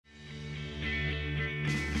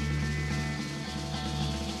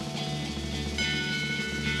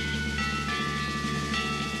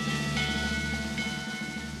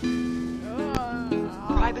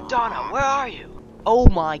Donna, where are you? Oh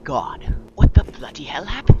my god. What the bloody hell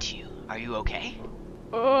happened to you? Are you okay?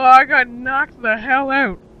 Oh, I got knocked the hell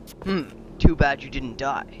out. Too bad you didn't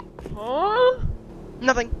die. Huh?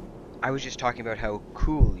 Nothing. I was just talking about how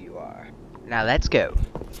cool you are. Now let's go.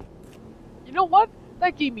 You know what?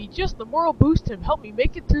 That gave me just the moral boost to help me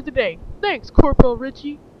make it through the day. Thanks, Corporal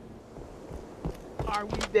Richy. Are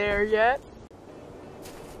we there yet?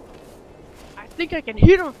 I think I can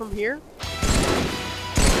hit him from here.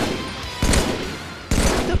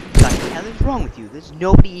 What the bloody hell is wrong with you? There's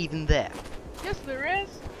nobody even there. Yes, there is.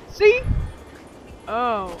 See?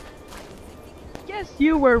 Oh. Yes,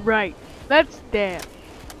 you were right. Let's dance.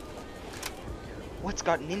 What's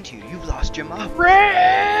gotten into you? You've lost your mind.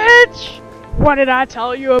 Rich! What did I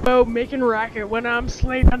tell you about making racket when I'm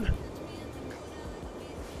sleeping?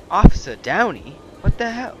 Officer Downey? What the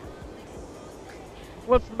hell?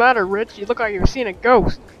 What's the matter, Rich? You look like you've seen a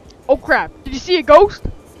ghost. Oh crap, did you see a ghost?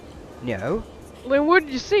 No. Then what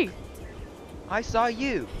did you see? I saw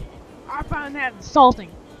you. I find that insulting.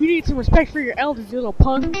 You need some respect for your elders, you little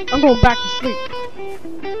punk. I'm going back to sleep.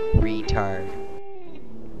 Retard.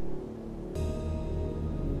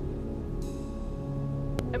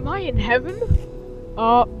 Am I in heaven?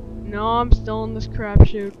 Oh, no, I'm still in this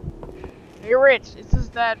crapshoot. Hey Rich, is this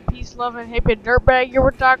that peace-loving hippie dirtbag you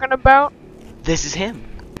were talking about? This is him.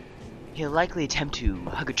 He'll likely attempt to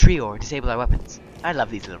hug a tree or disable our weapons. I love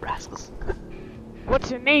these little rascals.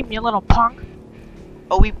 What's your name, you little punk?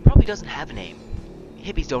 Oh, he probably doesn't have a name.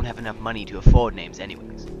 Hippies don't have enough money to afford names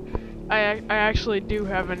anyways. I actually do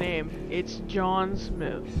have a name. It's John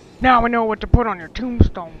Smith. Now I know what to put on your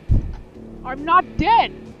tombstone. I'm not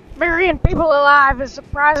dead! Burying people alive is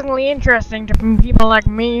surprisingly interesting to people like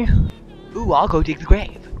me. Ooh, I'll go dig the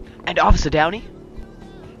grave. And Officer Downey?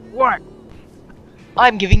 What?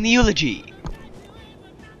 I'm giving the eulogy.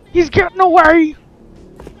 He's getting away!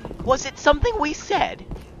 Was it something we said?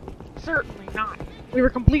 Certainly not. We were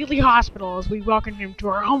completely hospital as we welcomed him to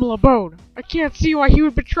our humble abode. I can't see why he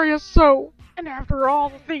would betray us so. And after all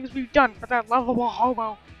the things we've done for that lovable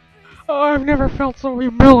hobo, I've never felt so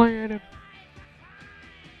humiliated.